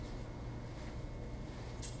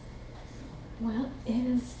Well, it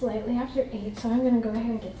is slightly after 8, so I'm going to go ahead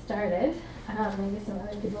and get started. Maybe some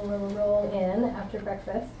other people will roll in after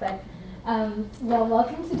breakfast. But, well,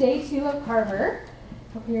 welcome to day 2 of Harbor.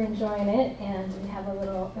 Hope you're enjoying it. And we have a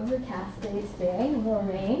little overcast day today, a little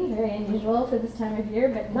rain. Very unusual for this time of year,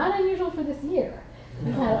 but not unusual for this year.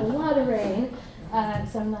 We've had a lot of rain,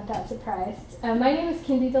 so I'm not that surprised. My name is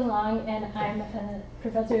Kindy De Long, and I'm a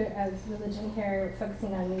professor of religion here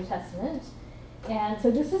focusing on New Testament. And so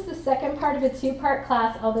this is the second part of a 2-part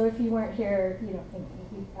class, although if you weren't here, you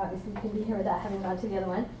obviously couldn't be here without having gone to the other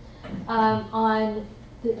one.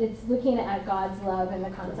 It's looking at God's love and the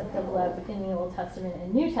concept of love in the Old Testament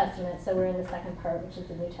and New Testament, so we're in the second part, which is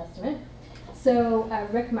the New Testament. So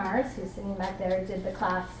Rick Mars, who's sitting back there, did the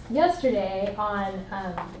class yesterday on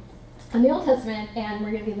the Old Testament, and we're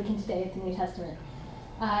going to be looking today at the New Testament.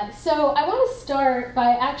 So I want to start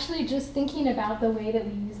by actually just thinking about the way that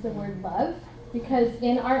we use the word love. Because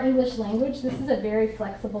in our English language, this is a very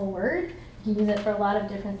flexible word. You can use it for a lot of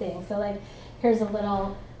different things. So like, here's a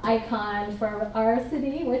little icon for our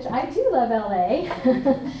city, which I do love LA.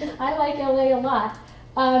 I like LA a lot.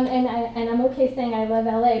 And I'm okay saying I love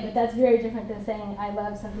LA, but that's very different than saying I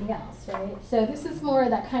love something else, right? So this is more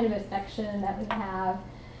that kind of affection that we have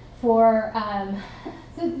for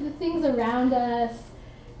the things around us,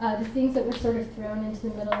 the things that we're sort of thrown into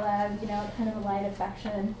the middle of, kind of a light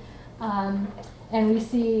affection. And we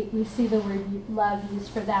see the word love used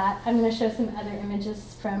for that. I'm going to show some other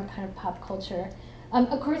images from kind of pop culture.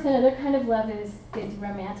 Of course, another kind of love is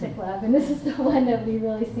romantic love, and this is the one that we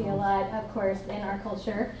really see a lot, of course, in our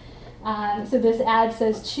culture. So this ad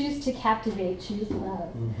says, "Choose to captivate, choose love."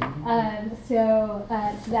 So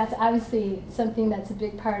that's obviously something that's a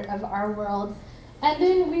big part of our world. And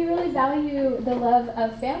then we really value the love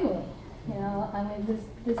of family.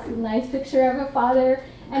 This nice picture of a father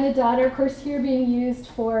and a daughter, of course, here being used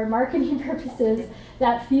for marketing purposes.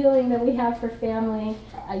 That feeling that we have for family,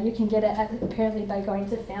 you can get it apparently by going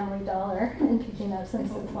to Family Dollar and picking up some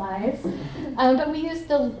supplies. But we use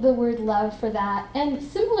the word love for that. And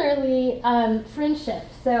similarly, friendship.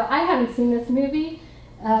 So I haven't seen this movie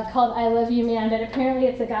called I Love You Man, but apparently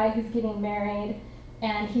it's a guy who's getting married.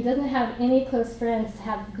 And he doesn't have any close friends to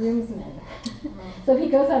have groomsmen. So he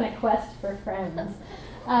goes on a quest for friends.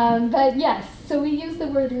 But yes, so we use the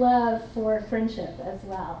word love for friendship as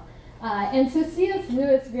well. And so C.S.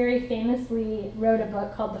 Lewis very famously wrote a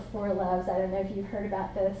book called The Four Loves. I don't know if you've heard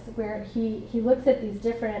about this, where he looks at these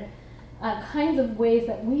different kinds of ways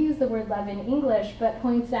that we use the word love in English, but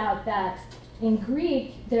points out that in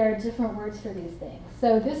Greek, there are different words for these things.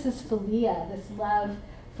 So this is philia, this love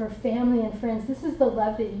for family and friends. This is the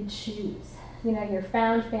love that you choose. Your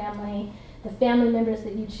found family, the family members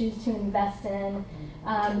that you choose to invest in,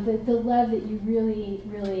 the love that you really,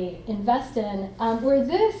 really invest in. Where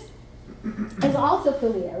this is also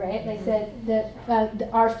philia, right?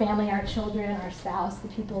 Like our family, our children, our spouse, the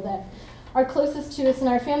people that are closest to us in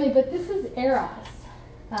our family. But this is eros,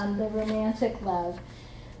 the romantic love.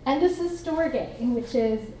 And this is storge, which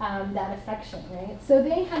is that affection, right? So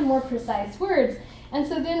they had more precise words. And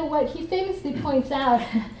so then what he famously points out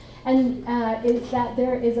is that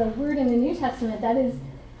there is a word in the New Testament that is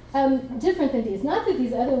different than these. Not that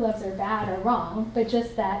these other loves are bad or wrong, but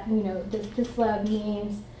just that, this love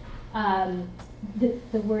means,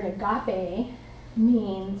 the word agape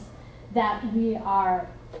means that we are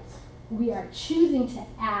choosing to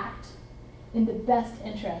act in the best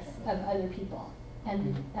interests of other people.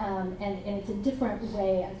 And it's a different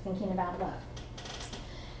way of thinking about love.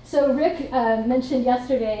 So Rick mentioned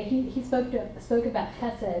yesterday, he spoke about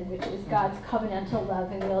chesed, which is God's covenantal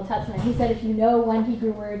love in the Old Testament. He said if you know one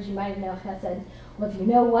Hebrew word, you might know chesed. Well, if you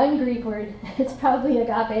know one Greek word, it's probably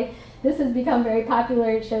agape. This has become very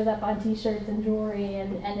popular. It shows up on t-shirts and jewelry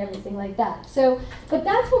and everything like that. But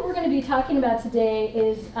that's what we're going to be talking about today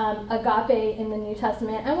is agape in the New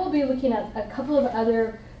Testament. And we'll be looking at a couple of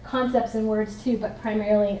other concepts and words too, but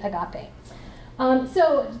primarily agape.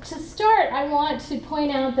 So to start, I want to point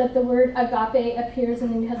out that the word agape appears in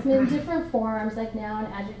the New Testament in different forms, like noun,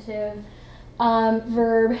 adjective,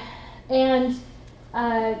 verb, and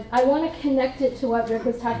I want to connect it to what Rick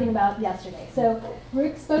was talking about yesterday. So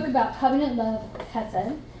Rick spoke about covenant love,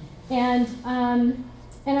 chesed, and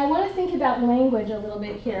I want to think about language a little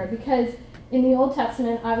bit here, because in the Old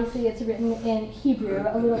Testament, obviously it's written in Hebrew,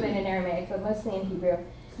 a little bit in Aramaic, but mostly in Hebrew.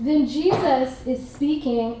 Then Jesus is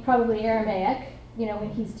speaking, probably Aramaic, when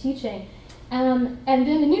he's teaching. And then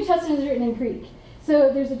the New Testament is written in Greek.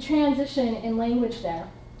 So there's a transition in language there.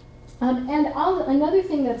 And another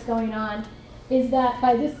thing that's going on is that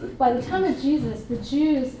by the time of Jesus, the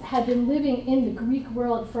Jews had been living in the Greek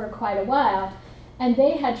world for quite a while. and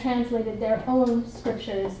they had translated their own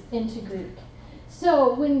scriptures into Greek.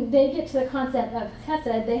 So when they get to the concept of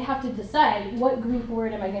chesed, they have to decide what Greek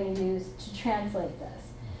word am I going to use to translate this.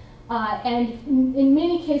 And in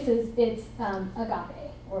many cases, it's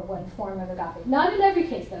agape, or one form of agape. Not in every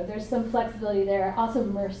case, though. There's some flexibility there. Also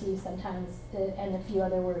mercy sometimes, and a few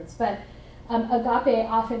other words. But agape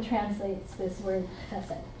often translates this word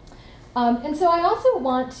chesed. And so I also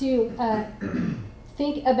want to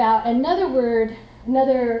think about another word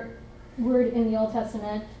in the Old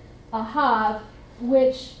Testament, ahav,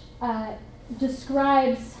 which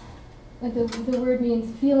describes, the word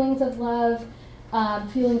means feelings of love,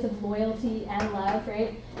 feelings of loyalty and love,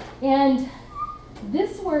 right? And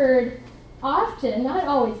this word often, not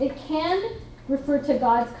always, it can refer to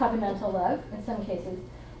God's covenantal love in some cases,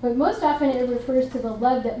 but most often it refers to the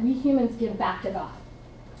love that we humans give back to God,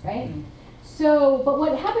 right? Mm-hmm. So, but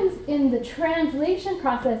what happens in the translation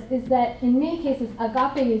process is that in many cases,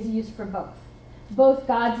 agape is used for both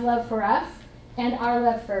God's love for us and our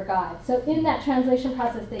love for God. So in that translation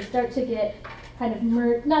process, they start to get kind of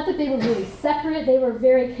merged. Not that they were really separate, they were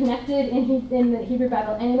very connected in the Hebrew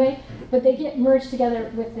Bible anyway, but they get merged together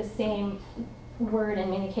with the same word in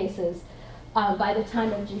many cases by the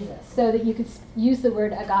time of Jesus, so that you could use the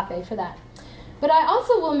word agape for that. But I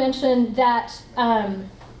also will mention that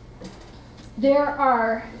there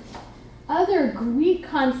are other Greek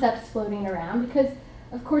concepts floating around, because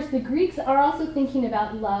of course the Greeks are also thinking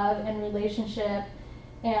about love and relationship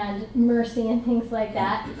and mercy and things like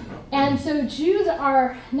that. And so Jews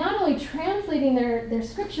are not only translating their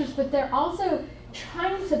scriptures, but they're also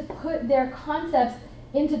trying to put their concepts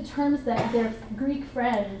into terms that their Greek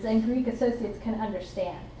friends and Greek associates can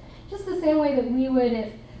understand. Just the same way that we would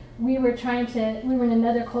if we were in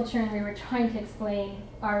another culture and we were trying to explain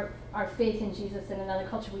our faith in Jesus in another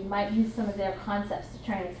culture, we might use some of their concepts to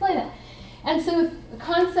try and explain that. And so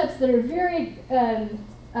concepts that are very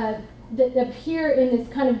that appear in this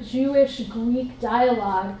kind of Jewish-Greek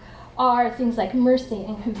dialogue are things like mercy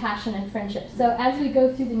and compassion and friendship. So as we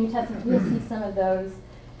go through the New Testament, we'll see some of those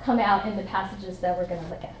come out in the passages that we're going to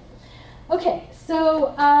look at. Okay,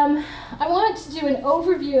 so I wanted to do an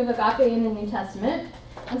overview of agape in the New Testament.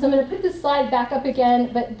 And so I'm going to put this slide back up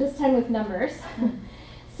again, but this time with numbers.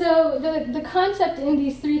 So the concept in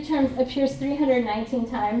these three terms appears 319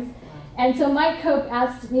 times. And so Mike Cope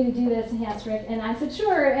asked me to do this, and he asked Rick, and I said,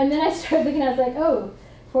 sure. And then I started looking, I was like,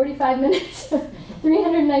 45 minutes,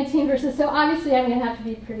 319 verses. So obviously I'm going to have to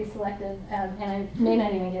be pretty selective, and I may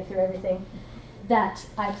not even get through everything that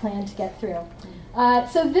I plan to get through.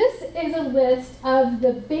 So this is a list of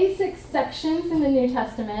the basic sections in the New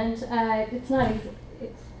Testament. I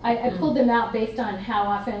pulled them out based on how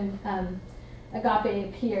often agape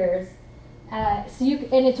appears. And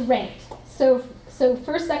it's ranked. So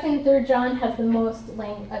 1st, 2nd, 3rd John has the most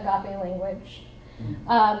agape language.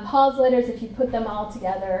 Paul's letters, if you put them all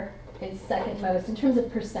together, is second most in terms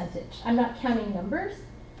of percentage. I'm not counting numbers.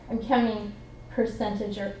 I'm counting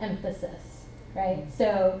percentage or emphasis, right?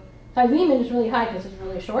 So Philemon is really high because it's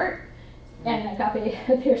really short, and agape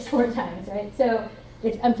appears 4 times, right? So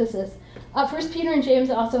it's emphasis. 1 Peter and James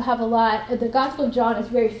also have a lot. The Gospel of John is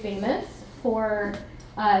very famous for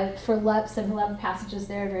some love passages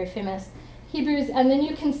there, very famous. Hebrews, and then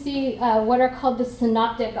you can see what are called the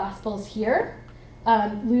synoptic Gospels here.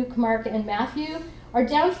 Luke, Mark, and Matthew are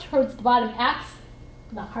down towards the bottom. Acts,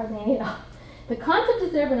 not hardly any at all. The concept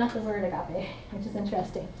is there, but not the word agape, which is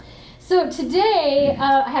interesting. So today,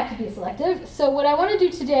 I have to be selective. So what I want to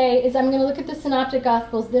do today is I'm going to look at the synoptic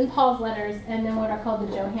Gospels, then Paul's letters, and then what are called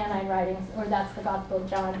the Johannine writings, or that's the Gospel of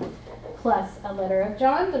John plus a letter of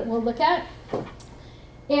John that we'll look at.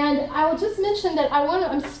 And I will just mention that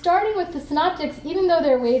I'm starting with the synoptics, even though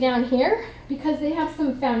they're way down here, because they have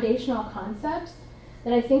some foundational concepts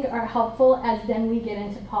that I think are helpful as then we get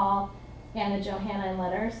into Paul and the Johannine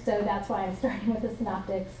letters. So that's why I'm starting with the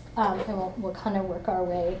synoptics, and we'll kind of work our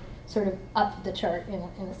way sort of up the chart in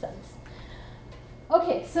a sense.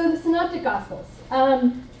 Okay, so the synoptic Gospels.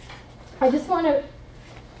 I just want to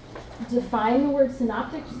define the word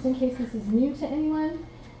synoptic, just in case this is new to anyone.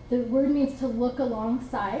 The word means to look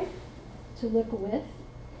alongside, to look with,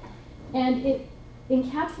 and it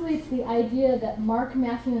encapsulates the idea that Mark,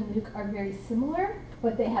 Matthew, and Luke are very similar,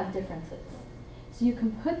 but they have differences. So you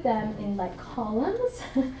can put them in like columns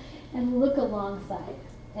and look alongside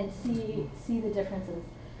and see the differences.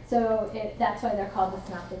 So that's why they're called the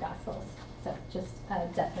Synoptic Gospels. So just a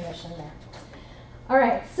definition there. All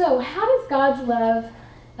right, so how does God's love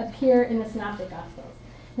appear in the Synoptic Gospels?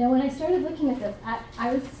 Now, when I started looking at this,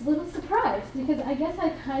 I was a little surprised, because I guess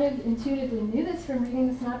I kind of intuitively knew this from reading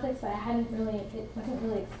the Synoptics, but it wasn't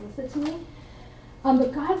really explicit to me.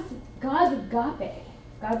 But God's agape,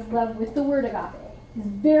 God's love with the word agape, is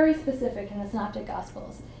very specific in the Synoptic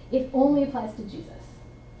Gospels. It only applies to Jesus,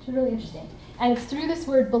 which is really interesting. And it's through this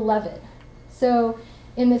word beloved. So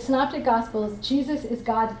in the Synoptic Gospels, Jesus is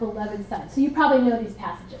God's beloved son. So you probably know these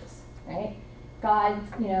passages, right? God's,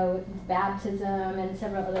 baptism and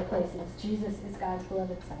several other places. Jesus is God's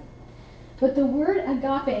beloved son. But the word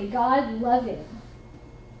agape, God loving,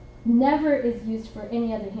 never is used for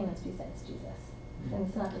any other humans besides Jesus in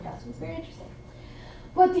the Synoptic Gospels. Very interesting.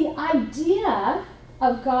 But the idea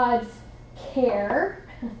of God's care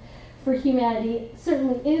for humanity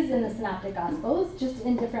certainly is in the Synoptic Gospels, just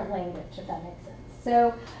in different language, if that makes sense.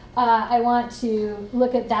 So I want to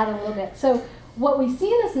look at that a little bit. So what we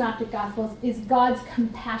see in the Synoptic Gospels is God's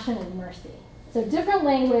compassion and mercy. So different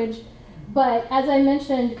language, but as I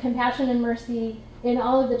mentioned, compassion and mercy in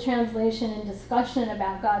all of the translation and discussion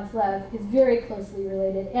about God's love is very closely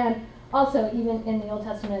related. And also, even in the Old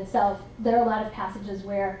Testament itself, there are a lot of passages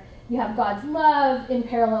where you have God's love in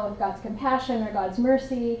parallel with God's compassion or God's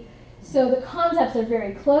mercy. So the concepts are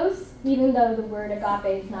very close, even though the word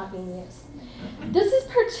agape is not being used. This is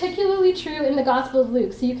particularly true in the Gospel of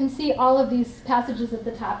Luke. So you can see all of these passages at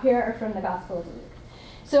the top here are from the Gospel of Luke.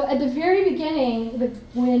 So at the very beginning,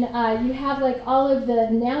 when you have all of the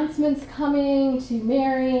announcements coming to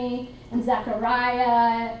Mary and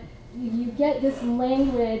Zechariah, you get this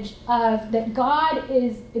language of that God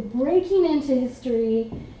is breaking into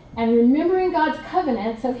history and remembering God's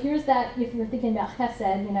covenant. So here's that, if you're thinking about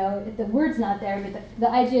chesed, the word's not there, but the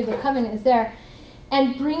idea of the covenant is there.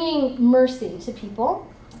 And bringing mercy to people.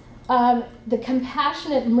 The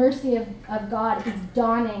compassionate mercy of God is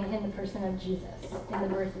dawning in the person of Jesus, in the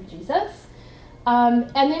birth of Jesus. And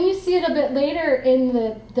then you see it a bit later in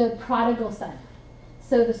the prodigal son.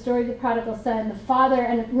 So the story of the prodigal son, the father,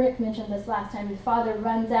 and Rick mentioned this last time, the father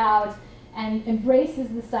runs out and embraces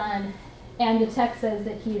the son, and the text says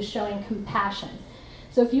that he is showing compassion.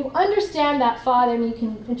 So if you understand that father, and you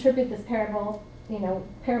can interpret this parable,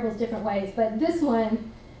 parables different ways, but this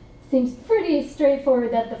one seems pretty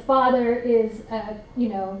straightforward that the father is,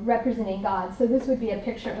 representing God. So this would be a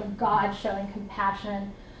picture of God showing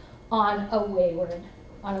compassion on a wayward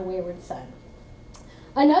son.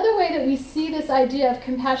 Another way that we see this idea of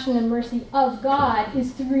compassion and mercy of God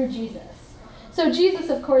is through Jesus. So Jesus,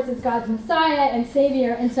 of course, is God's Messiah and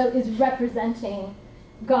Savior, and so is representing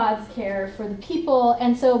God's care for the people.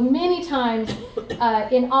 And so many times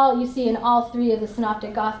in all three of the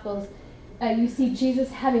Synoptic Gospels, you see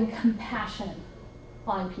Jesus having compassion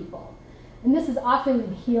on people. And this is often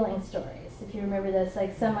in healing stories. If you remember this,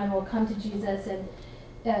 someone will come to Jesus and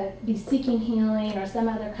be seeking healing or some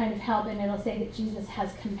other kind of help, and it'll say that Jesus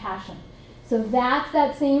has compassion. So that's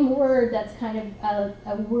that same word that's kind of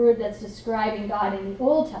a word that's describing God in the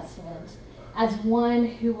Old Testament as one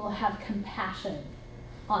who will have compassion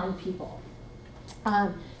on people.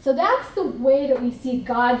 So that's the way that we see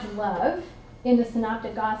God's love in the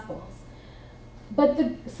Synoptic Gospels. But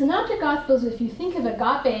the Synoptic Gospels, if you think of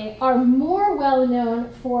agape, are more well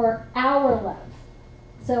known for our love.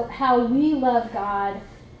 So how we love God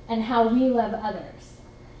and how we love others.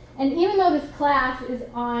 And even though this class is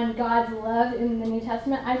on God's love in the New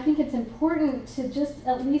Testament, I think it's important to just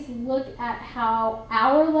at least look at how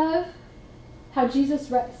our love, how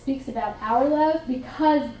Jesus speaks about our love,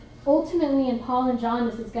 because ultimately in Paul and John,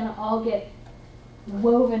 this is going to all get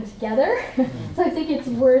woven together. So I think it's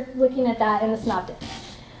worth looking at that in the Synoptics.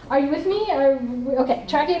 Are you with me? Okay,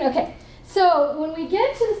 tracking? Okay. So when we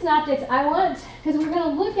get to the Synoptics, because we're going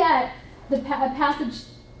to look at a passage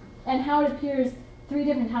and how it appears 3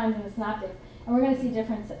 different times in the Synoptics, and we're going to see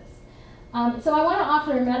differences. So I want to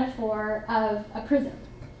offer a metaphor of a prism.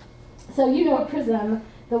 So a prism,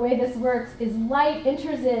 the way this works is light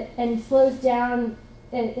enters it and slows down,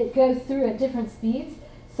 it goes through at different speeds.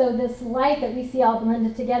 So this light that we see all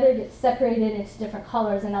blended together gets separated into different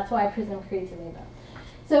colors, and that's why a prism creates a rainbow.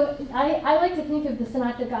 So I like to think of the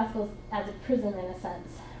Synoptic Gospels as a prism in a sense,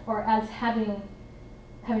 or as having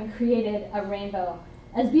created a rainbow,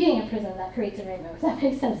 as being a prism that creates a rainbow, if that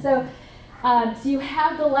makes sense. So you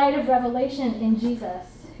have the light of revelation in Jesus,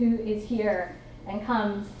 who is here and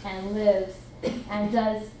comes and lives and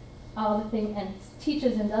does all the things and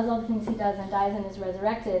teaches and does all the things he does and dies and is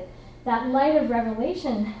resurrected. That light of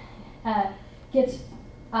revelation gets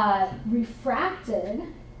refracted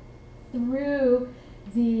through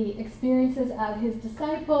the experiences of his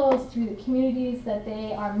disciples, through the communities that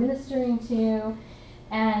they are ministering to,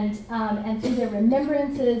 and through their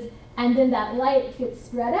remembrances, and then that light gets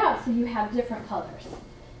spread out so you have different colors.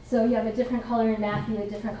 So you have a different color in Matthew, a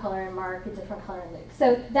different color in Mark, a different color in Luke.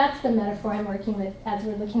 So that's the metaphor I'm working with as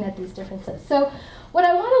we're looking at these differences. So what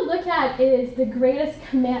I want to look at is the greatest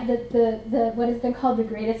command, what has been called the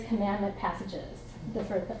greatest commandment passages,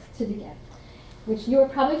 to begin, which you are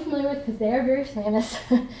probably familiar with because they are very famous.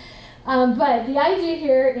 But the idea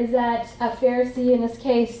here is that a Pharisee, in this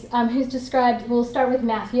case, who's described, we'll start with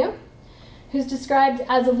Matthew, who's described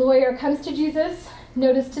as a lawyer, comes to Jesus,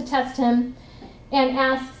 notice to test him, and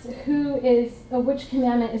asks which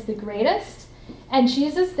commandment is the greatest. And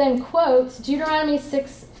Jesus then quotes Deuteronomy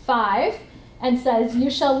 6:5 and says, "You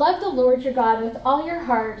shall love the Lord your God with all your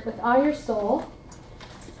heart, with all your soul,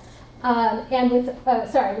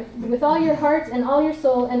 with all your heart and all your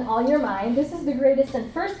soul and all your mind. This is the greatest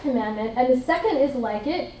and first commandment. And the second is like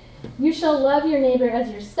it. You shall love your neighbor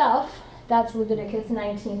as yourself." That's Leviticus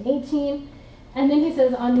 19:18. And then he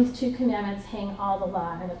says, "On these two commandments hang all the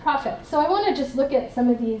law and the prophets." So I want to just look at some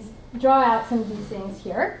of these, draw out some of these things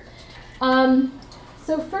here.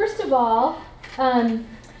 So first of all,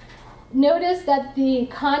 notice that the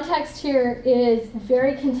context here is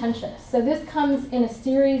very contentious. So this comes in a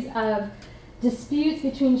series of disputes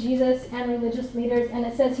between Jesus and religious leaders, and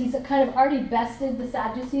it says he's kind of already bested the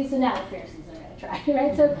Sadducees, so now the Pharisees are going to try,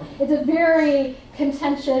 right? So it's a very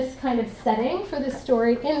contentious kind of setting for this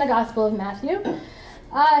story in the Gospel of Matthew.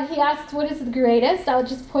 He asks, what is the greatest? I'll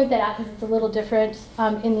just point that out because it's a little different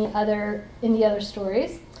in the other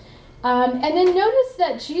stories. And then notice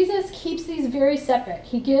that Jesus keeps these very separate.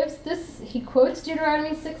 He quotes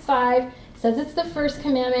Deuteronomy 6:5, says it's the first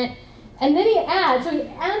commandment, and then he adds, so he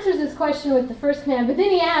answers this question with the first commandment, but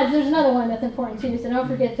then he adds, there's another one that's important too, so don't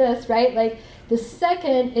forget this, right? Like the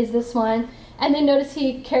second is this one, and then notice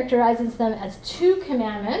he characterizes them as two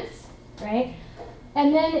commandments, right?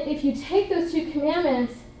 And then if you take those two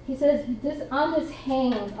commandments, he says, on this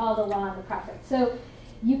hangs all the law and the prophets. So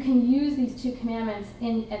you can use these two commandments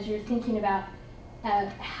as you're thinking about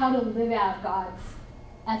how to live out God's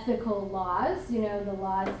ethical laws, the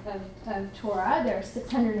laws of Torah. There are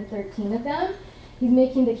 613 of them. He's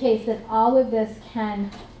making the case that all of this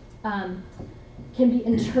can be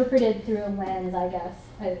interpreted through a lens, I guess,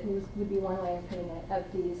 would be one way of putting it,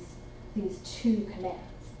 of these two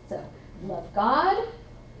commands. So love God,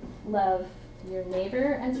 love your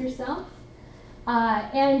neighbor as yourself.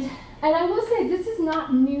 And I will say, this is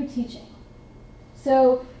not new teaching.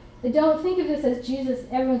 So don't think of this as Jesus,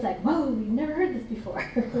 everyone's like, whoa, we've never heard this before,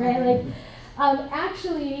 right?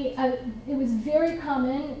 Actually, it was very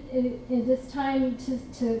common in this time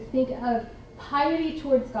to think of piety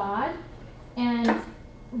towards God and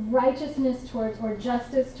righteousness towards, or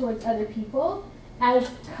justice towards other people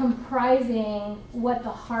as comprising what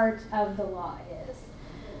the heart of the law is.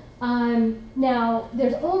 Now,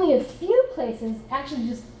 there's only a few places, actually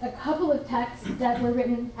just a couple of texts that were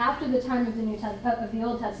written after the time of the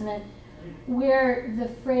Old Testament, where the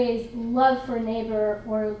phrase "love for neighbor"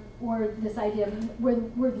 or this idea of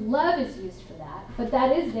word "love" is used for that, but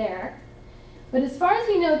that is there. But as far as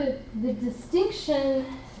we know, the distinction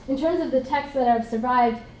in terms of the texts that have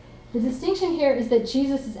survived, the distinction here is that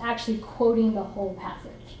Jesus is actually quoting the whole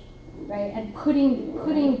passage, right, and putting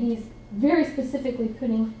these very specifically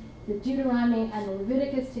putting the Deuteronomy and the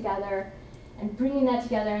Leviticus together and bringing that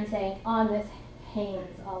together and saying, on this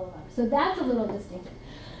hangs all of them. So that's a little distinctive.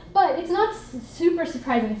 But it's not super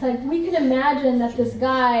surprising. It's like we could imagine that this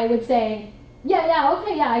guy would say,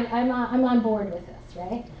 I'm on board with this,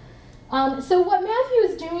 right? So what Matthew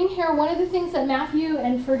is doing here, one of the things that Matthew,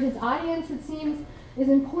 and for his audience it seems, is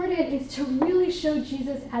important is to really show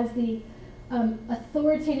Jesus as the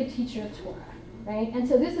authoritative teacher of Torah, right? And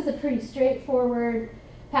so this is a pretty straightforward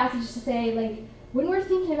passage to say, like, when we're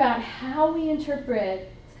thinking about how we interpret,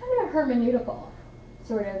 it's kind of a hermeneutical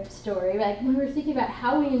sort of story. Like, when we're thinking about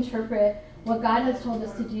how we interpret what God has told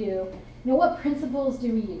us to do, what principles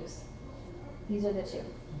do we use? These are the two.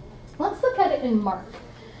 Let's look at it in Mark.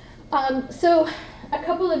 So a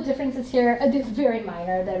couple of differences here, very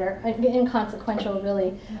minor, that are inconsequential,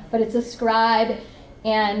 really, but it's a scribe,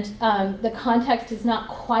 and the context is not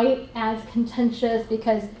quite as contentious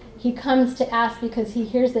because he comes to ask because he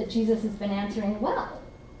hears that Jesus has been answering well.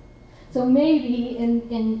 So maybe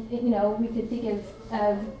we could think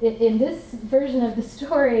of in this version of the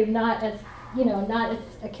story not as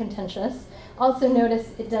contentious. Also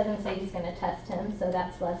notice it doesn't say he's going to test him, so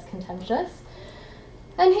that's less contentious.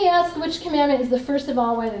 And he asks which commandment is the first of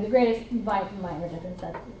all, whether the greatest, by minor difference,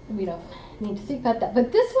 that we don't need to think about that.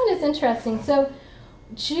 But this one is interesting. So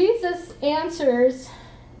Jesus answers,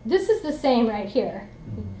 this is the same right here.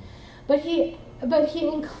 But he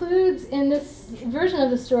includes in this version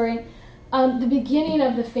of the story the beginning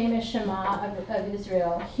of the famous Shema of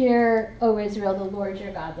Israel. Hear, O Israel, the Lord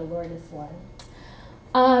your God, the Lord is one.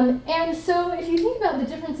 And so if you think about the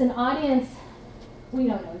difference in audience, we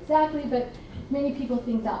don't know exactly, but many people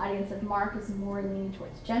think the audience of Mark is more leaning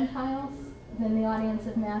towards Gentiles than the audience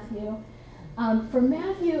of Matthew. For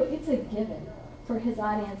Matthew, it's a given for his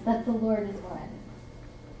audience that the Lord is one,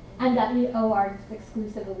 and that we owe our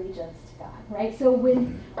exclusive allegiance to God, right? So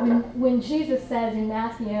when Jesus says in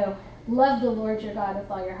Matthew, love the Lord your God with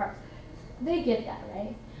all your heart, they get that,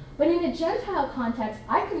 right? But in a Gentile context,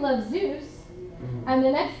 I could love Zeus, and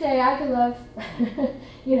the next day I could love,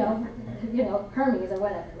 Hermes or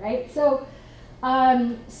whatever, right? So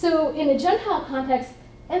in a Gentile context,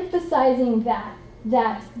 emphasizing that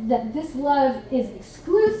this love is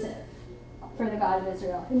exclusive for the God of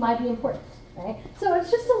Israel, it might be important, right? So it's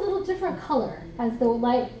just a little different color as the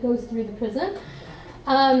light goes through the prism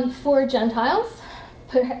for Gentiles,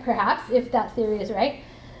 perhaps, if that theory is right.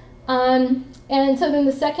 And so then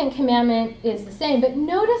the second commandment is the same. But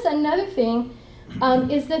notice another thing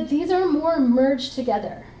is that these are more merged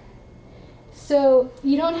together. So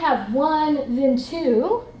you don't have one, then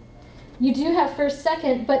two. You do have first,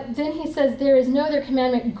 second, but then he says there is no other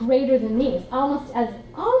commandment greater than these, almost as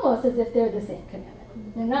if they're the same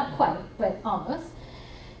commandment. They're not quite, but almost.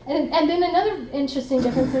 And then another interesting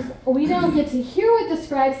difference is we don't get to hear what the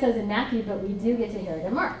scribe says in Matthew, but we do get to hear it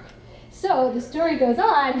in Mark. So the story goes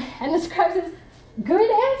on, and the scribe says,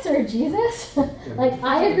 good answer, Jesus. Like,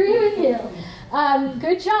 I agree with you.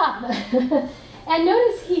 Good job. And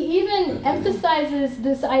notice he even emphasizes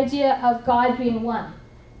this idea of God being one,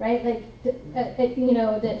 right? Like,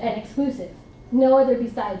 an exclusive. No other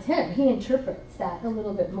besides him. He interprets that a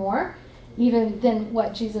little bit more, even than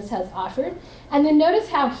what Jesus has offered. And then notice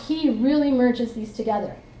how he really merges these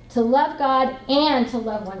together. To love God and to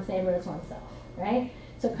love one's neighbor as oneself, right?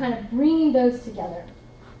 So kind of bringing those together.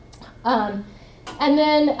 And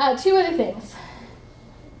then two other things.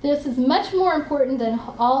 This is much more important than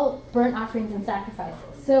all burnt offerings and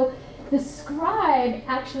sacrifices. So the scribe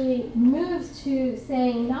actually moves to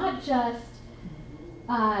saying not just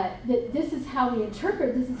that this is how we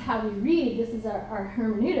interpret, this is how we read, this is our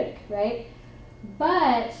hermeneutic, right?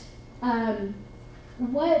 But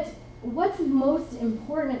what's most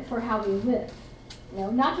important for how we live?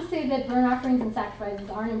 Not to say that burnt offerings and sacrifices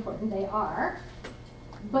aren't important, they are.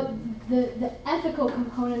 But the ethical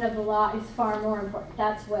component of the law is far more important.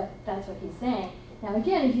 That's what he's saying. Now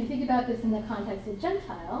again, if you think about this in the context of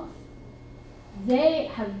Gentiles, they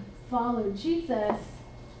have followed Jesus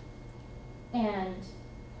and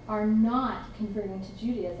are not converting to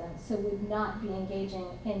Judaism, so would not be engaging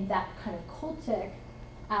in that kind of cultic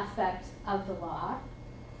aspect of the law,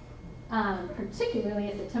 particularly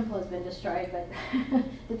if the temple has been destroyed, but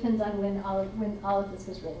depends on when all of this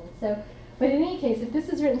was written. So. But in any case, if this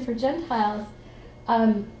is written for Gentiles,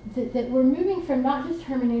 that we're moving from not just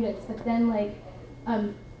hermeneutics, but then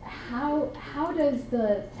how does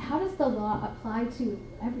the law apply to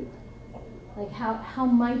everyone? Like how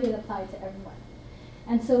might it apply to everyone?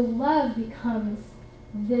 And so love becomes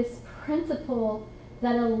this principle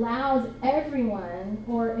that allows everyone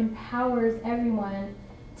or empowers everyone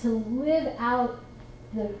to live out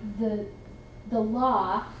the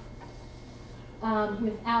law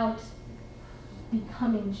without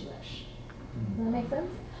becoming Jewish. Does that make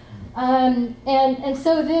sense? And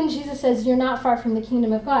so then Jesus says, you're not far from the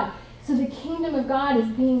kingdom of God. So the kingdom of God is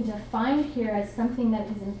being defined here as something that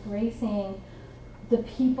is embracing the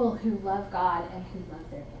people who love God and who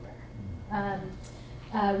love their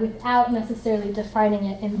neighbor, without necessarily defining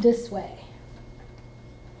it in this way.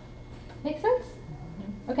 Make sense?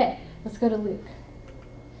 Okay, let's go to Luke.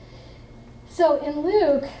 So in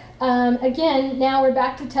Luke, again, now we're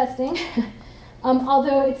back to testing.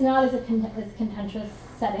 Although it's not as contentious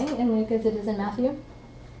setting in Luke as it is in Matthew.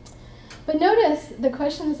 But notice the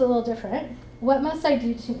question is a little different. What must I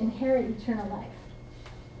do to inherit eternal life?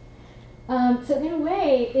 So in a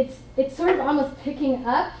way, it's sort of almost picking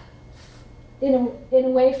up in a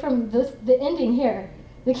way from the ending here,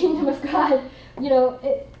 the kingdom of God.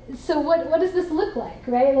 So what does this look like,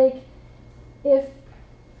 right? Like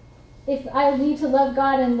if I need to love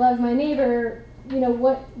God and love my neighbor,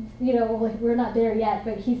 we're not there yet,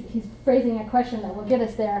 but he's phrasing a question that will get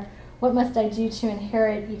us there. What must I do to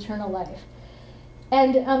inherit eternal life?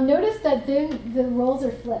 And notice that then the roles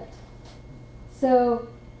are flipped. So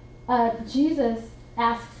Jesus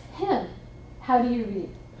asks him, how do you read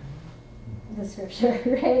the scripture,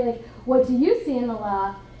 right? Like, what do you see in the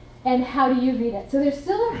law, and how do you read it? So there's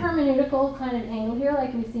still a hermeneutical kind of angle here,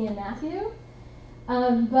 like we see in Matthew,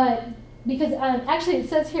 but because actually it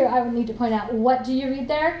says here, I would need to point out, what do you read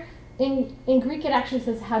there? in Greek it actually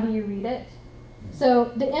says, how do you read it?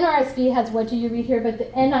 So the NRSV has what do you read here, but the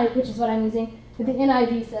NIV, which is what I'm using, but the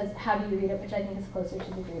NIV says how do you read it, which I think is closer to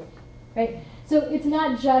the Greek, right? So it's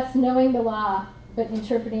not just knowing the law, but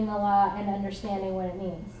interpreting the law and understanding what it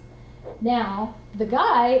means. Now, the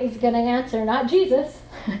guy is going to answer, not Jesus,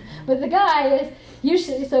 but the guy is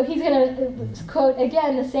usually, so he's going to quote,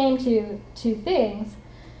 again, the same two things,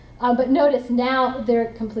 but notice now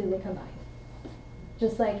they're completely combined,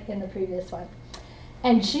 just like in the previous one.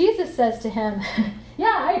 And Jesus says to him,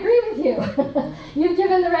 yeah, I agree with you. You've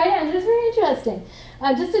given the right answer. It's very interesting.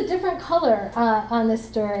 Just a different color on this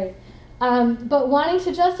story. But wanting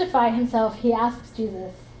to justify himself, he asks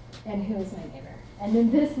Jesus, and who is my neighbor? And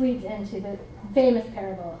then this leads into the famous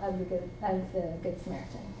parable of the Good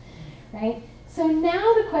Samaritan, right? So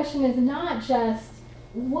now the question is not just,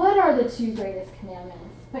 what are the two greatest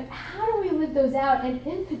commandments, but how do we live those out? And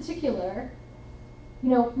in particular,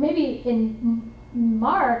 maybe in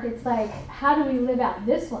Mark, it's like, how do we live out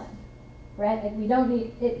this one, right? Like we don't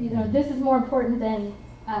need it, this is more important than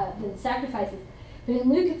sacrifices. But in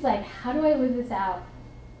Luke, it's like, how do I live this out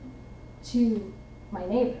to my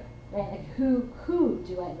neighbor, right? Like who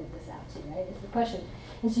do I live this out to, right? Is the question.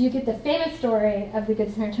 And so you get the famous story of the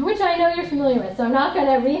Good Samaritan, which I know you're familiar with, so I'm not going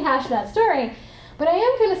to rehash that story. But I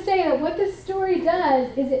am going to say that what this story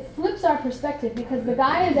does is it flips our perspective, because the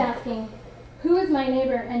guy is asking, who is my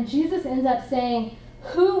neighbor? And Jesus ends up saying,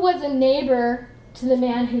 who was a neighbor to the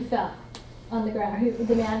man who fell on the ground,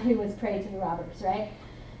 the man who was prey to the robbers, right?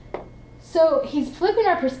 So he's flipping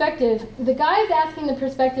our perspective. The guy is asking the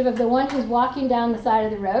perspective of the one who's walking down the side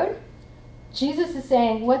of the road. Jesus is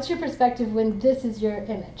saying, what's your perspective when this is your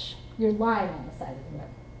image? You're lying on the side of the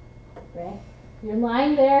road, right? You're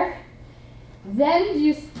lying there. Then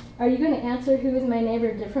are you going to answer who is my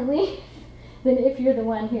neighbor differently than if you're the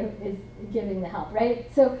one who is giving the help,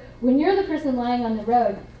 right? So when you're the person lying on the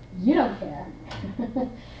road, you don't care. The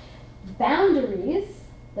boundaries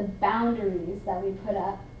that we put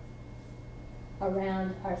up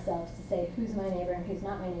around ourselves to say who's my neighbor and who's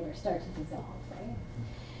not my neighbor start to dissolve, right?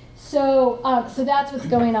 So that's what's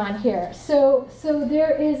going on here. So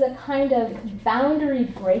there is a kind of boundary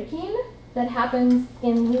breaking that happens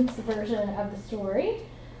in Luke's version of the story.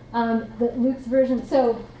 Luke's version.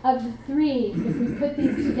 So of the three, if we put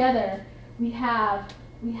these together, we have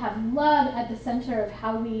love at the center of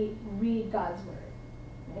how we read God's word.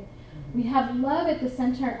 Right? We have love at the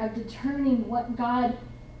center of determining what God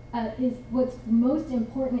is, what's most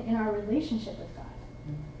important in our relationship with God.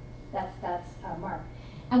 That's Mark.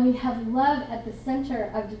 And we have love at the center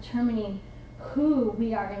of determining who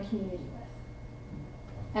we are in community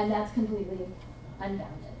with. And that's completely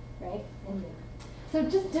unbounded, right? In Luke. So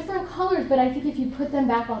just different colors, but I think if you put them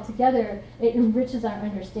back all together, it enriches our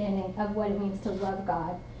understanding of what it means to love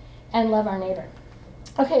God and love our neighbor.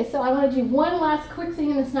 Okay, so I want to do one last quick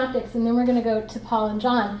thing in the Synoptics, and then we're going to go to Paul and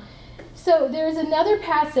John. So there's another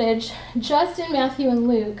passage just in Matthew and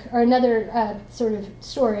Luke, or another sort of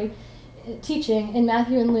story, teaching in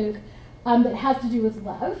Matthew and Luke that has to do with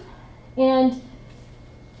love. And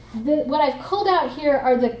what I've pulled out here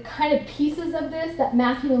are the kind of pieces of this that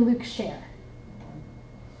Matthew and Luke share.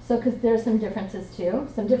 So because there's some differences too,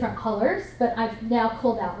 some different colors, but I've now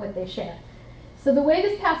pulled out what they share. So the way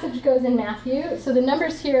this passage goes in Matthew, so the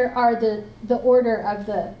numbers here are the order of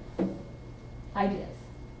the ideas.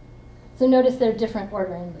 So notice they're different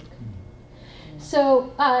order in Luke.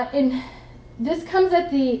 So this comes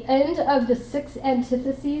at the end of the 6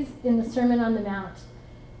 antitheses in the Sermon on the Mount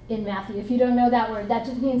in Matthew. If you don't know that word, that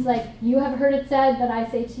just means like, you have heard it said, but I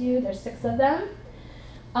say to you, there's 6 of them.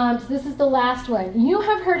 So this is the last one. You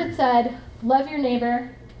have heard it said, love your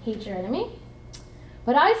neighbor, hate your enemy.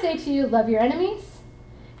 But I say to you, love your enemies.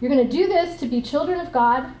 You're going to do this to be children of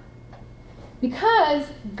God, because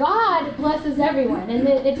God blesses everyone. And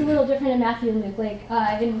it's a little different in Matthew and Luke.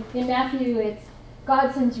 Like in Matthew, it's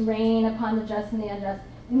God sends rain upon the just and the unjust.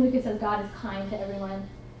 In Luke, it says God is kind to everyone.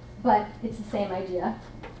 But it's the same idea.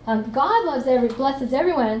 God blesses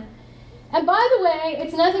everyone. And by the way,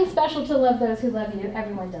 it's nothing special to love those who love you.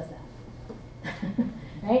 Everyone does that.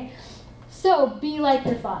 Right? So be like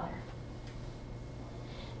your Father.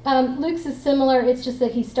 Luke's is similar. It's just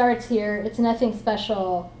that he starts here. It's nothing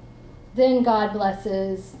special. Then God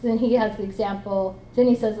blesses. Then he has the example. Then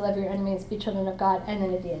he says, love your enemies, be children of God. And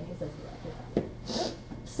then at the end, he says, be like your Father.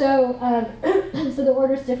 So, so the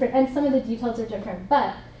order's different, and some of the details are different.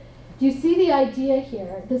 But do you see the idea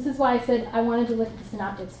here? This is why I said I wanted to look at the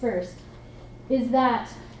Synoptics first, is that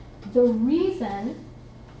the reason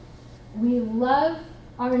we love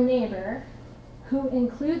our neighbor, who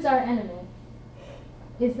includes our enemy,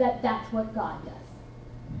 is that that's what God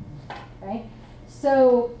does. right?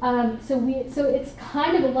 So it's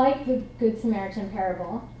kind of like the Good Samaritan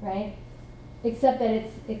parable, right? Except that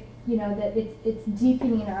it's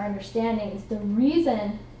deepening our understanding. It's the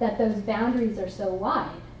reason that those boundaries are so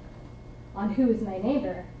wide on who is my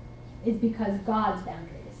neighbor is because God's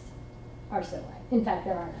boundaries are so wide. In fact,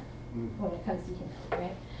 there are none when it comes to humanity,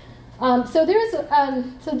 right? So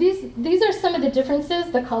these are some of the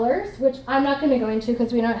differences, the colors, which I'm not going to go into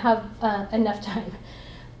because we don't have enough time.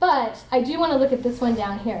 But I do want to look at this one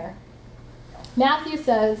down here. Matthew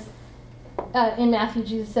says, in Matthew,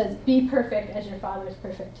 Jesus says, be perfect as your Father is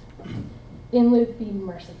perfect. In Luke, be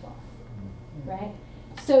merciful, right?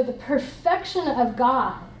 So the perfection of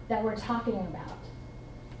God that we're talking about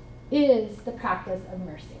is the practice of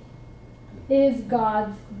mercy, is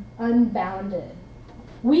God's unbounded.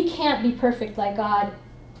 We can't be perfect like God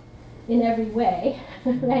in every way,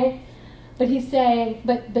 right? But he's saying,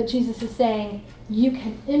 but Jesus is saying, you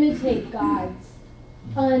can imitate God's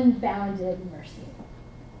unbounded mercy.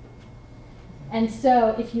 And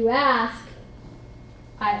so if you ask,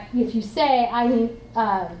 if you say, I need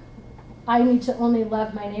to only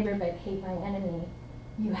love my neighbor but hate my enemy,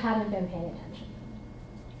 you haven't been paying attention.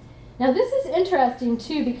 Now this is interesting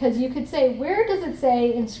too, because you could say, where does it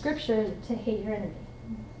say in Scripture to hate your enemy?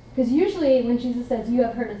 Because usually when Jesus says, you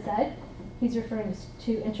have heard it said, he's referring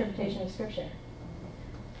to interpretation of Scripture.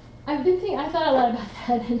 I thought a lot about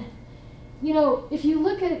that. And, if you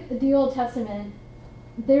look at the Old Testament,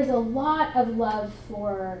 there's a lot of love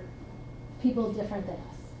for people different than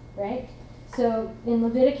us, right? So in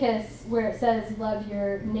Leviticus, where it says, love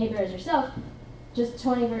your neighbor as yourself, just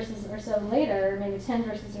 20 verses or so later, maybe 10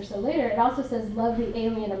 verses or so later, it also says, love the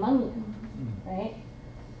alien among you, right?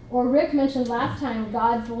 Or Rick mentioned last time,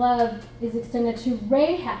 God's love is extended to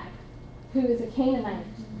Rahab, who is a Canaanite,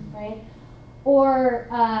 right? Or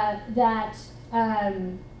that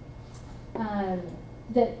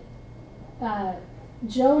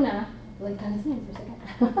Jonah, like got his name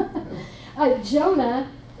for a second.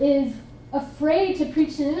 Jonah is afraid to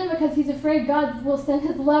preach to Nineveh because he's afraid God will send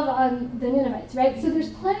his love on the Ninevites, right? So there's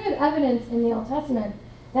plenty of evidence in the Old Testament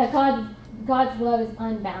that God's love is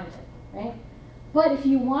unbounded, right? But if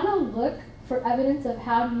you want to look for evidence of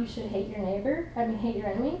how you should hate your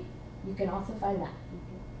enemy, you can also find that,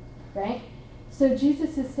 right? So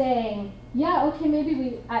Jesus is saying, yeah, okay,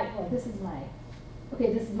 maybe this is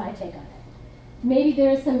my take on it. Maybe there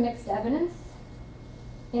is some mixed evidence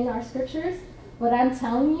in our scriptures, but I'm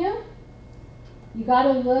telling you, you got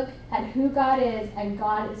to look at who God is, and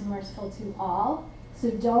God is merciful to all. So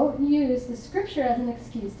don't use the scripture as an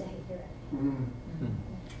excuse to hate your enemy.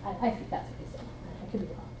 I think that's what he said. I could be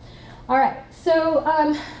wrong. All right, so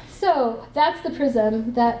that's the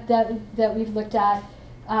prism that we've looked at.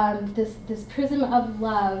 This prism of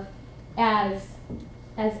love as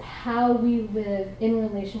how we live in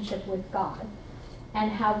relationship with God and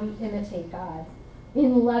how we imitate God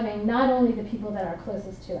in loving not only the people that are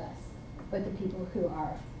closest to us, but the people who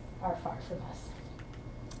are far from us.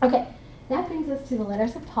 Okay, that brings us to the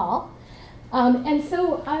letters of Paul. And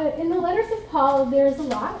so in the letters of Paul, there's a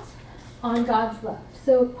lot on God's love.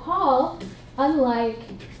 So Paul, unlike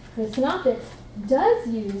the Synoptics, does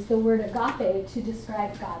use the word agape to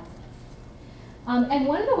describe God's love. And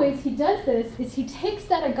one of the ways he does this is he takes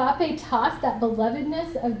that agapetos, that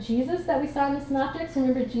belovedness of Jesus that we saw in the Synoptics.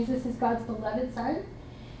 Remember, Jesus is God's beloved Son.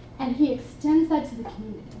 And he extends that to the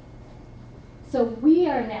community. So we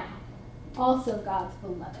are now also God's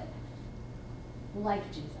beloved, like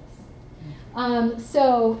Jesus.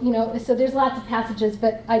 So there's lots of passages,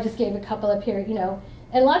 but I just gave a couple up here, And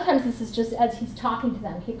a lot of times this is just as he's talking to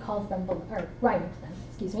them, he calls them, or writing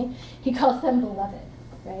to them, he calls them beloved,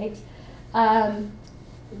 right?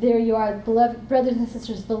 There you are, beloved, brothers and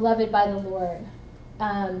sisters, beloved by the Lord.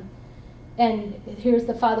 And here's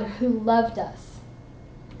the Father who loved us.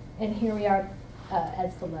 And here we are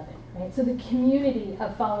as beloved, right? So the community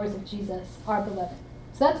of followers of Jesus are beloved.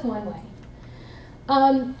 So that's one way.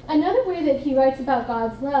 Another way that he writes about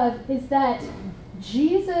God's love is that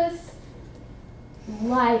Jesus'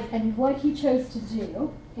 life and what he chose to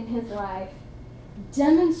do in his life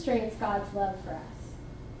demonstrates God's love for us.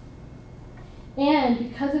 And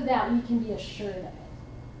because of that, we can be assured of it.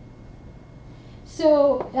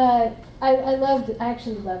 So I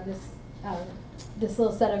actually love this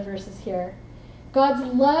little set of verses here. God's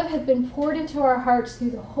love has been poured into our hearts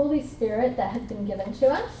through the Holy Spirit that has been given to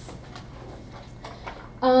us.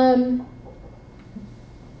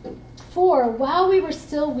 For while we were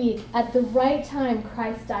still weak, at the right time,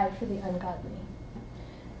 Christ died for the ungodly.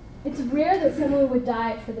 It's rare that someone would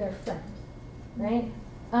die for their friend, right?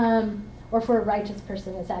 Or for a righteous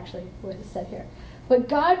person is actually what is said here. But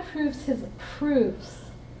God proves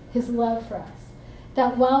his love for us,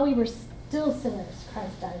 that while we were still sinners,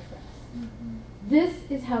 Christ died for us. Mm-hmm. This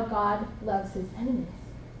is how God loves his enemies.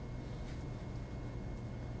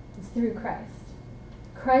 It's through Christ.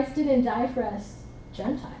 Christ didn't die for us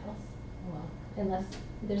Gentiles. Well, unless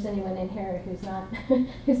there's anyone in here who's not,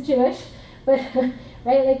 who's Jewish. But,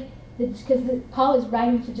 right, like, because Paul is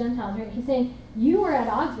writing to Gentiles, right? He's saying, you were at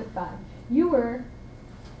odds with God. You were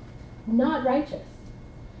not righteous.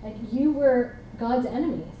 Like, you were God's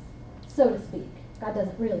enemies, so to speak. God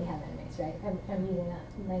doesn't really have enemies, right? I'm using that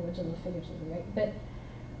language a little figuratively, right?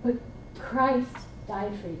 But Christ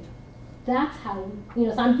died for you. That's how,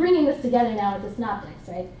 so I'm bringing this together now with the synoptics,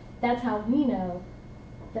 right? That's how we know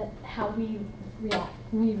how we react,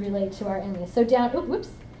 we relate to our enemies. So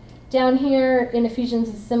down here in Ephesians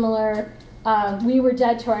is similar. We were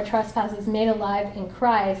dead to our trespasses, made alive in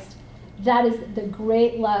Christ. That is the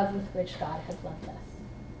great love with which God has loved us.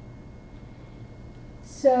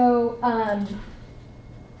 So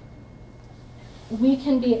we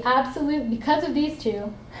can be because of these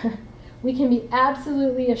two, we can be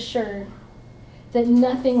absolutely assured that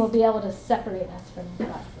nothing will be able to separate us from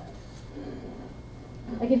God's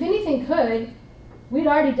love. Like, if anything could, we'd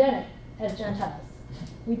already done it as Gentiles.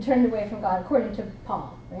 We turned away from God, according to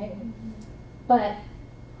Paul, right? But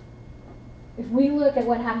if we look at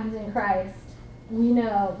what happens in Christ, we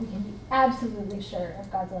know we can be absolutely sure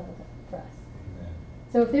of God's love for us. Amen.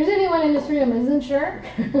 So if there's anyone in this room who isn't sure,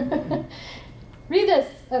 read this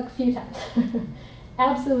a few times.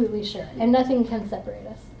 Absolutely sure. And nothing can separate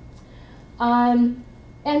us.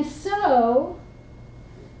 And so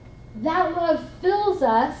that love fills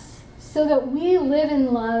us so that we live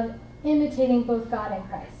in love, imitating both God and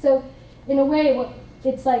Christ. So in a way,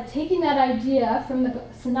 it's like taking that idea from the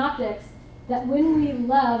synoptics that when we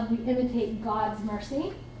love, we imitate God's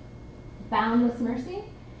mercy, boundless mercy,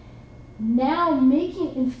 now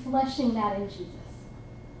making and fleshing that in Jesus,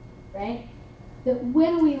 right? That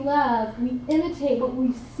when we love, we imitate what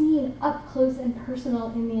we've seen up close and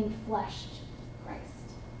personal in the enfleshed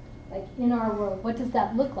Christ. Like, in our world, what does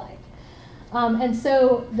that look like? And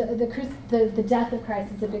so the death of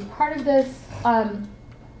Christ is a big part of this.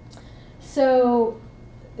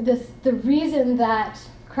 The reason that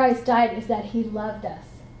Christ died is that he loved us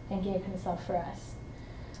and gave himself for us.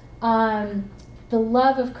 The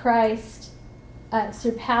love of Christ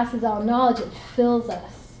surpasses all knowledge. It fills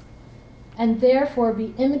us. And therefore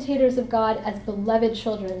be imitators of God as beloved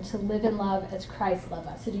children, to live in love as Christ loved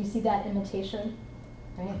us. So do you see that imitation?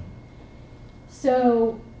 Right?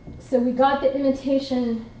 So we got the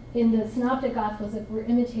imitation in the Synoptic Gospels that we're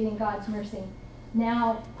imitating God's mercy.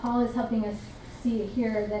 Now Paul is helping us see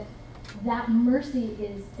here that mercy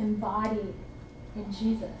is embodied in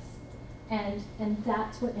Jesus. And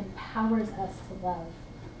that's what empowers us to love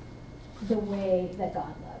the way that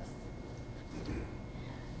God loves.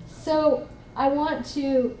 So I want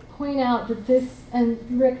to point out that this, and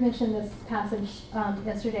Rick mentioned this passage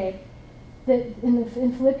yesterday, that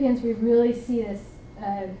in Philippians we really see this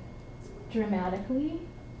dramatically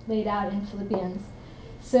laid out in Philippians.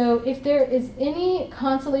 So if there is any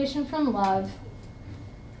consolation from love,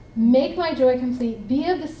 make my joy complete, be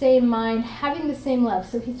of the same mind, having the same love.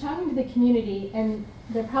 So he's talking to the community, and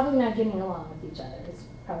they're probably not getting along with each other, is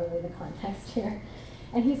probably the context here.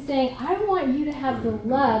 And he's saying, I want you to have the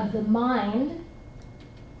love, the mind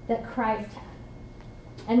that Christ had.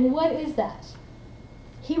 And what is that?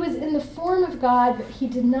 He was in the form of God, but he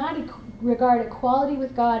did not regard equality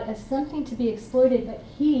with God as something to be exploited, but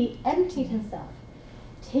he emptied himself,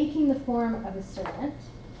 taking the form of a servant.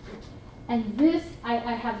 And this, I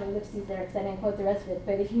have the ellipses there because I didn't quote the rest of it,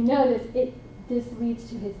 but if you notice, this leads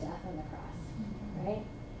to his death on the cross, right?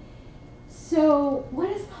 So what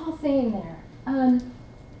is Paul saying there?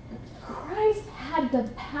 Christ had the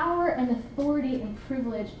power and authority and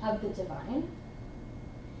privilege of the divine,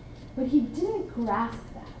 but he didn't grasp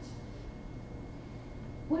that.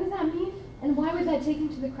 What does that mean? And why would that take him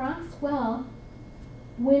to the cross? Well,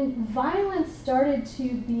 when violence started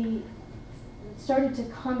to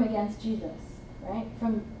come against Jesus, right,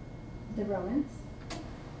 from the Romans,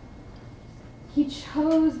 he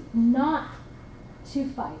chose not to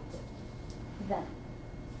fight them.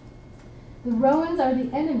 The Romans are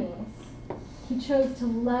the enemies. He chose to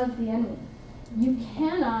love the enemy. You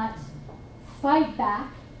cannot fight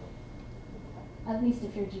back, at least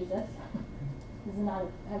if you're Jesus. This is not.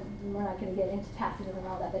 We're not going to get into passages and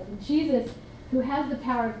all that, but Jesus, who has the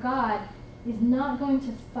power of God, is not going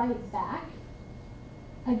to fight back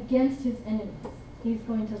against his enemies. He's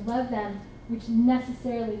going to love them, which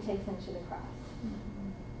necessarily takes him to the cross.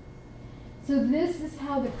 Mm-hmm. So this is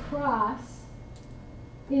how the cross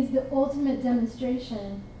is the ultimate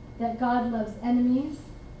demonstration that God loves enemies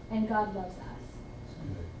and God loves us.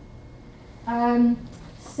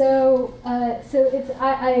 So it's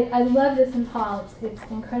I love this in Paul. It's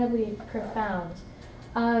incredibly profound,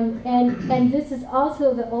 and this is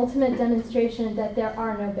also the ultimate demonstration that there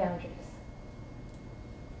are no boundaries.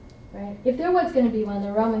 Right? If there was going to be one,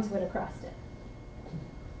 the Romans would have crossed it.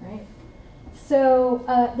 Right? So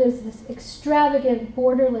there's this extravagant,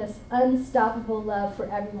 borderless, unstoppable love for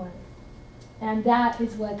everyone, and that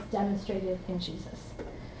is what's demonstrated in Jesus.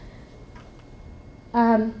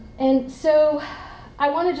 And so I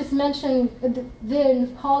want to just mention,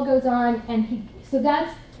 then Paul goes on, and so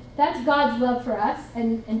that's God's love for us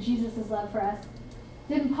and Jesus' love for us.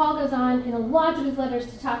 Then Paul goes on in a lot of his letters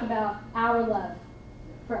to talk about our love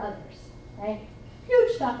for others, right?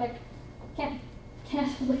 Huge topic. Can't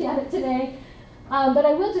look at it today. But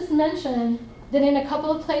I will just mention that in a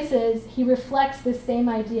couple of places he reflects this same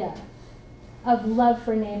idea of love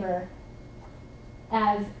for neighbor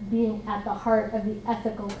as being at the heart of the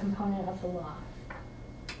ethical component of the law.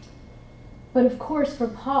 But of course, for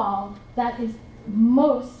Paul, that is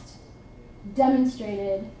most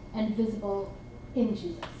demonstrated and visible in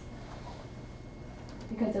Jesus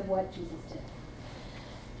because of what Jesus did.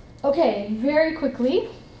 Okay, very quickly,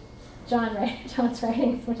 John's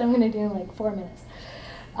writings, which I'm going to do in like 4 minutes.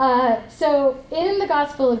 So in the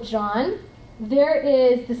Gospel of John, there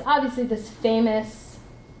is this famous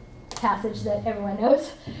passage that everyone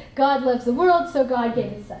knows. God loves the world, so God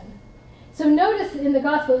gave his son. So notice in the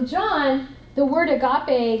Gospel of John, the word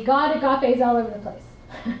agape, God agape is all over the place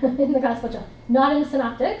in the Gospel of John. Not in the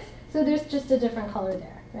Synoptics, so there's just a different color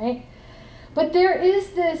there, right? But there is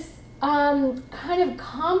this kind of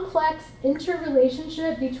complex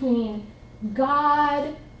interrelationship between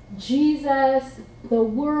God, Jesus, the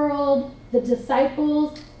world, the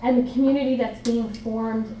disciples, and the community that's being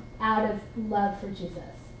formed out of love for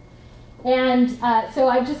Jesus. And so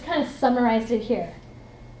I've just kind of summarized it here.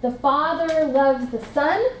 The Father loves the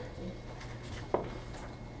Son.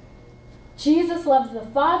 Jesus loves the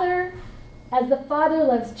Father. As the Father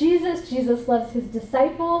loves Jesus, Jesus loves his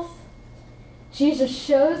disciples. Jesus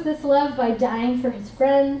shows this love by dying for his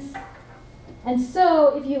friends. And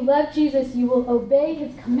so, if you love Jesus, you will obey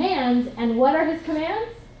his commands. And what are his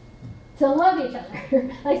commands? To love each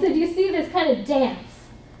other. Like, so do you see this kind of dance,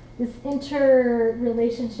 this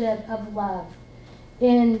interrelationship of love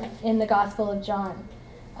in the Gospel of John?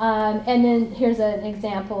 And then here's an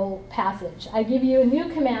example passage. I give you a new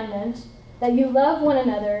commandment, that you love one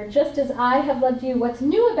another just as I have loved you. What's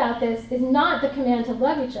new about this is not the command to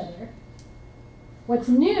love each other. What's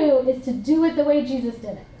new is to do it the way Jesus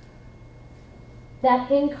did it. That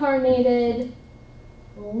incarnated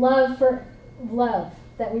love for love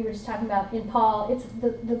that we were just talking about in Paul. It's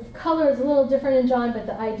the color is a little different in John, but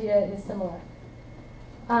the idea is similar.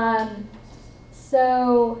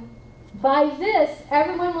 So by this,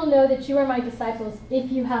 everyone will know that you are my disciples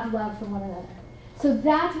if you have love for one another. So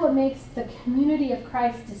that's what makes the community of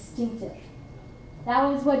Christ distinctive. That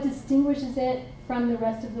was what distinguishes it from the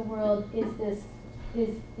rest of the world, is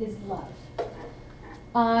love.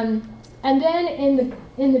 And then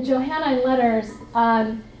in the Johannine letters,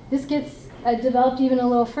 this gets developed even a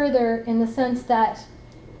little further in the sense that,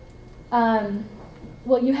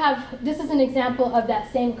 this is an example of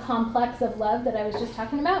that same complex of love that I was just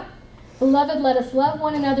talking about. Beloved, let us love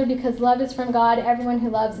one another because love is from God. Everyone who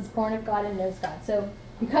loves is born of God and knows God. So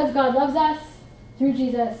because God loves us, through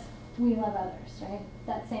Jesus, we love others, right?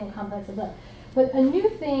 That same complex of love. But a new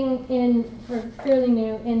thing fairly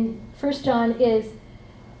new in 1 John is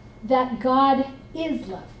that God is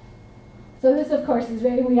love. So this, of course, is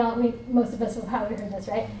most of us have probably heard this,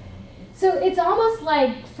 right? So it's almost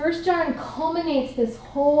like 1 John culminates this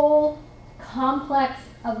whole complex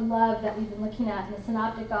of love that we've been looking at in the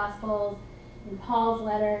Synoptic Gospels, in Paul's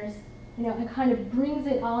letters, and kind of brings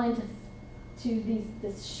it all into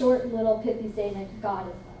this short little pithy statement: God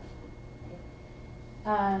is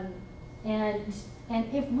love. And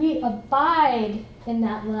if we abide in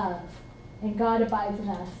that love, and God abides in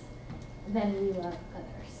us, then we love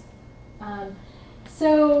others.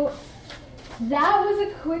 So that was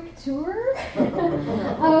a quick tour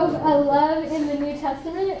of a love in the New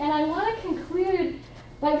Testament, and I want to conclude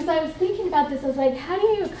because I was thinking about this. I was like, how do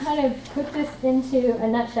you kind of put this into a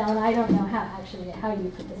nutshell? And I don't know how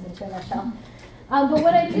you put this into a nutshell. But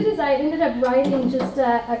what I did is I ended up writing just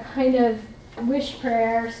a kind of wish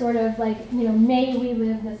prayer, sort of like, may we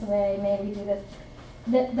live this way, may we do this.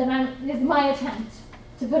 That is my attempt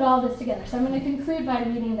to put all this together. So I'm going to conclude by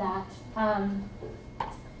reading that.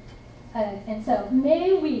 And so,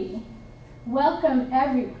 may we welcome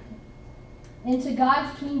everyone into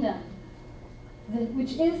God's kingdom,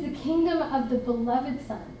 which is the kingdom of the beloved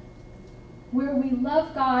Son, where we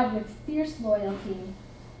love God with fierce loyalty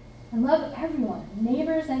and love everyone,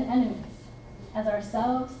 neighbors and enemies, as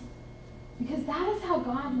ourselves, because that is how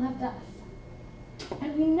God loved us.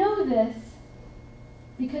 And we know this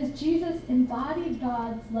because Jesus embodied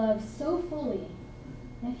God's love so fully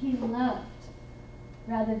that he loved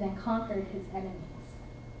rather than conquered his enemies.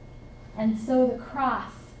 And so the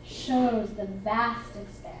cross shows the vast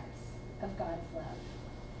expanse of God's love.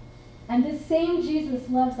 And this same Jesus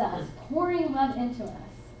loves us, pouring love into us,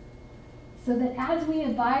 so that as we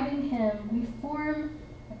abide in him, we form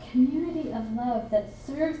a community of love that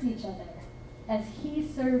serves each other as he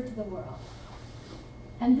served the world.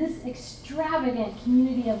 And this extravagant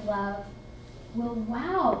community of love will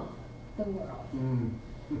wow the world,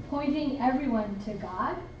 pointing everyone to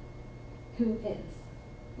God, who is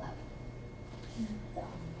love. So,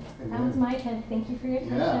 that was my 10. Thank you for your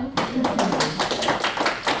attention. Yeah.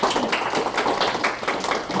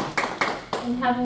 And have a